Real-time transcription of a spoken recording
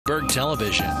Bloomberg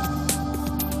Television.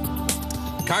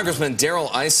 Congressman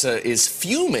Issa is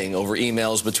fuming over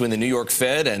emails between the New York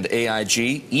Fed and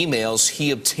AIG, emails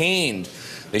he obtained.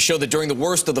 They show that during the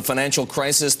worst of the financial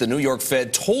crisis, the New York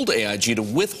Fed told AIG to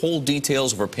withhold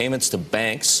details of her payments to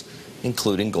banks,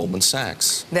 including Goldman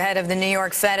Sachs. The head of the New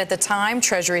York Fed at the time,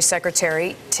 Treasury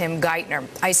Secretary Tim Geithner.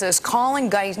 Issa is calling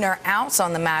Geithner out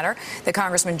on the matter. The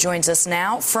congressman joins us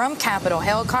now from Capitol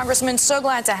Hill. Congressman, so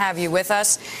glad to have you with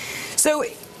us. So,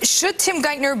 should Tim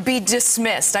Geithner be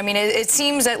dismissed? I mean, it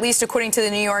seems, at least according to the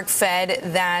New York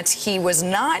Fed, that he was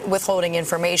not withholding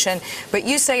information. But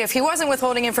you say if he wasn't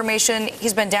withholding information,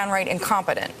 he's been downright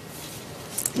incompetent.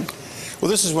 Well,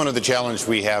 this is one of the challenges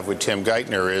we have with Tim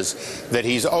Geithner, is that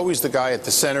he's always the guy at the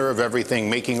center of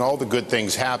everything, making all the good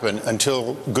things happen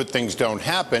until good things don't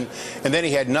happen. And then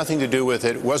he had nothing to do with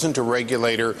it, wasn't a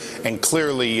regulator, and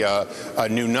clearly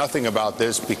knew nothing about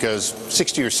this, because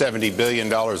 $60 or $70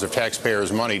 billion of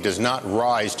taxpayers' money does not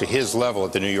rise to his level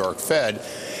at the New York Fed.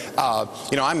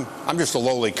 You know, I'm just a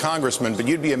lowly congressman, but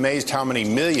you'd be amazed how many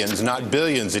millions, not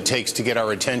billions, it takes to get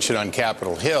our attention on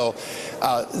Capitol Hill.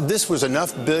 This was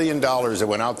enough $1 billion that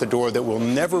went out the door that will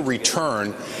never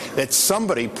return, that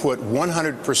somebody put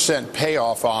 100%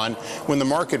 payoff on when the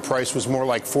market price was more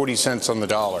like 40 cents on the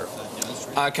dollar.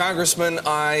 Congressman,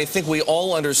 I think we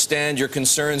all understand your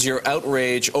concerns, your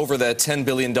outrage over that $10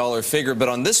 billion figure, but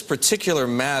on this particular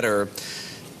matter,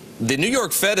 the New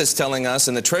York Fed is telling us,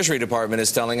 and the Treasury Department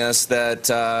is telling us, that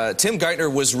Tim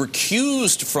Geithner was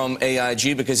recused from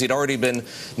AIG because he'd already been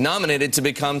nominated to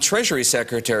become Treasury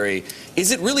Secretary. Is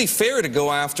it really fair to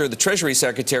go after the Treasury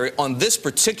Secretary on this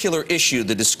particular issue,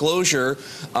 the disclosure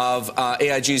of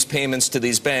AIG's payments to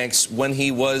these banks, when he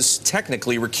was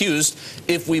technically recused,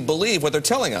 if we believe what they're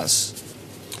telling us?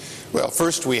 Well,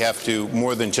 first, we have to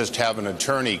more than just have an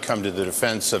attorney come to the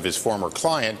defense of his former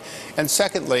client. And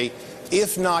secondly,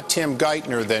 if not Tim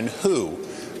Geithner, then who?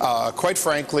 Quite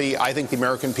frankly, I think the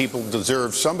American people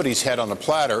deserve somebody's head on a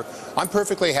platter. I'm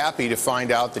perfectly happy to find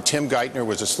out that Tim Geithner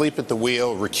was asleep at the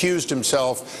wheel, recused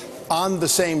himself on the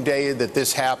same day that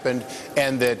this happened,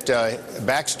 and that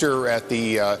Baxter at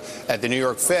the New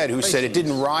York Fed, who said it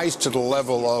didn't rise to the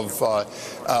level of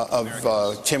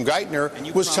Tim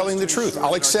Geithner, was telling the truth.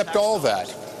 I'll accept all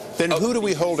that. Then who do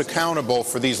we hold accountable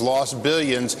for these lost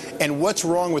billions, and what's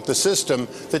wrong with the system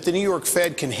that the New York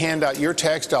Fed can hand out your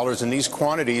tax dollars in these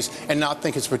quantities and not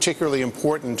think it's particularly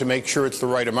important to make sure it's the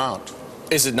right amount?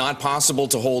 Is it not possible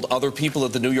to hold other people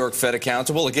at the New York Fed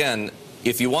accountable? Again,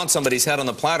 if you want somebody's head on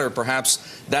the platter,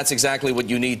 perhaps that's exactly what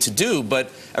you need to do,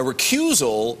 but a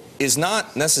recusal is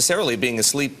not necessarily being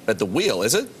asleep at the wheel,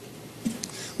 is it?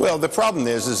 Well, the problem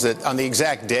is that on the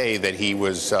exact day that he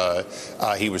was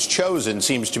chosen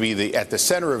seems to be at the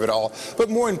center of it all.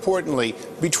 But more importantly,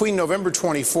 between November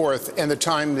 24th and the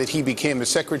time that he became the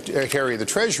Secretary of the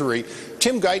Treasury,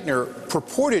 Tim Geithner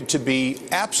purported to be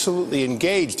absolutely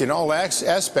engaged in all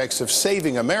aspects of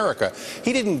saving America.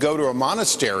 He didn't go to a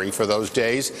monastery for those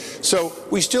days. So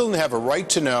we still have a right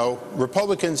to know.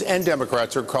 Republicans and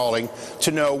Democrats are calling to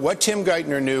know what Tim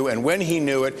Geithner knew and when he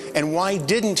knew it, and why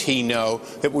didn't he know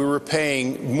that we were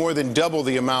paying more than double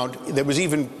the amount that was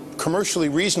even commercially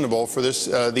reasonable for these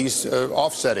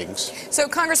offsettings. So,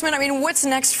 Congressman, I mean, what's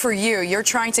next for you? You're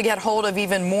trying to get hold of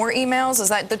even more emails? Is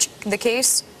that the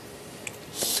case?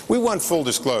 We want full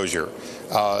disclosure.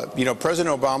 You know,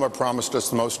 President Obama promised us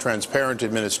the most transparent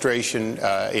administration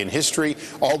in history.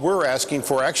 All we're asking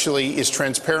for actually is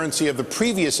transparency of the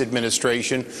previous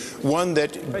administration, one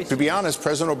that, to be honest,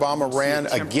 President Obama ran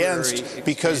against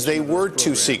because they were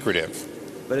too secretive.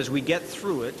 But as we get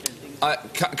through it...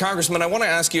 Congressman, I want to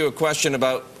ask you a question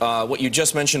about what you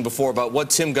just mentioned before, about what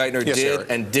Tim Geithner did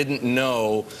and didn't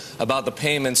know about the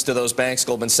payments to those banks,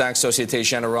 Goldman Sachs, Societe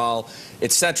Generale,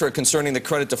 et cetera, concerning the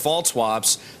credit default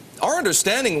swaps. Our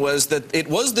understanding was that it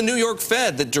was the New York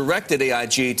Fed that directed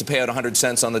AIG to pay out 100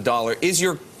 cents on the dollar. Is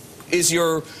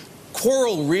your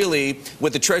quarrel really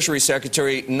with the Treasury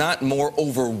Secretary not more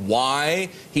over why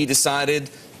he decided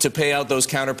to pay out those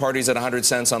counterparties at 100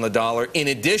 cents on the dollar, in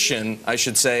addition, I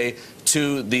should say,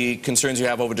 to the concerns you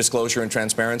have over disclosure and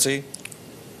transparency?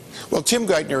 Well, Tim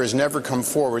Geithner has never come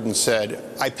forward and said,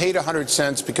 I paid 100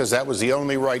 cents because that was the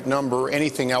only right number.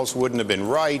 Anything else wouldn't have been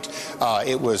right.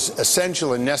 It was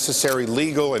essential and necessary,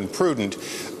 legal and prudent.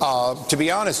 To be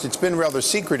honest, it's been rather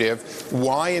secretive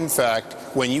why, in fact,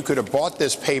 when you could have bought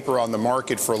this paper on the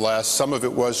market for less. Some of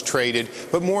it was traded,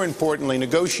 but more importantly,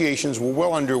 negotiations were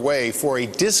well underway for a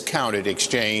discounted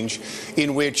exchange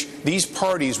in which these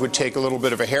parties would take a little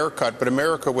bit of a haircut, but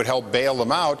America would help bail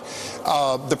them out.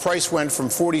 The price went from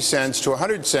 40 cents to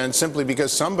 100 cents simply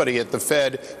because somebody at the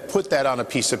Fed put that on a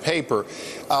piece of paper.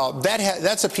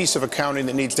 That's a piece of accounting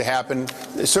that needs to happen.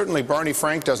 Certainly, Barney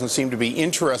Frank doesn't seem to be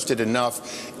interested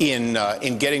enough in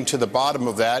getting to the bottom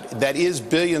of that. That is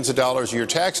billions of dollars of your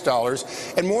tax dollars.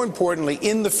 And more importantly,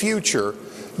 in the future,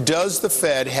 does the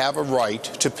Fed have a right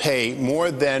to pay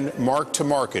more than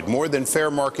mark-to-market, more than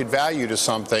fair market value to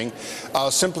something,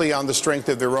 simply on the strength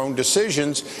of their own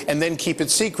decisions, and then keep it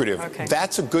secretive? Okay.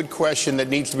 That's a good question that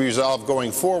needs to be resolved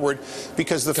going forward,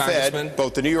 because the Fed,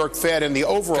 both the New York Fed and the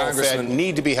overall Fed,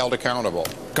 need to be held accountable.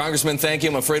 Congressman, thank you.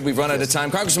 I'm afraid we've run out of time.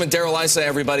 Congressman Darrell Issa,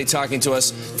 everybody, talking to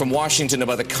us from Washington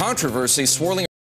about the controversy swirling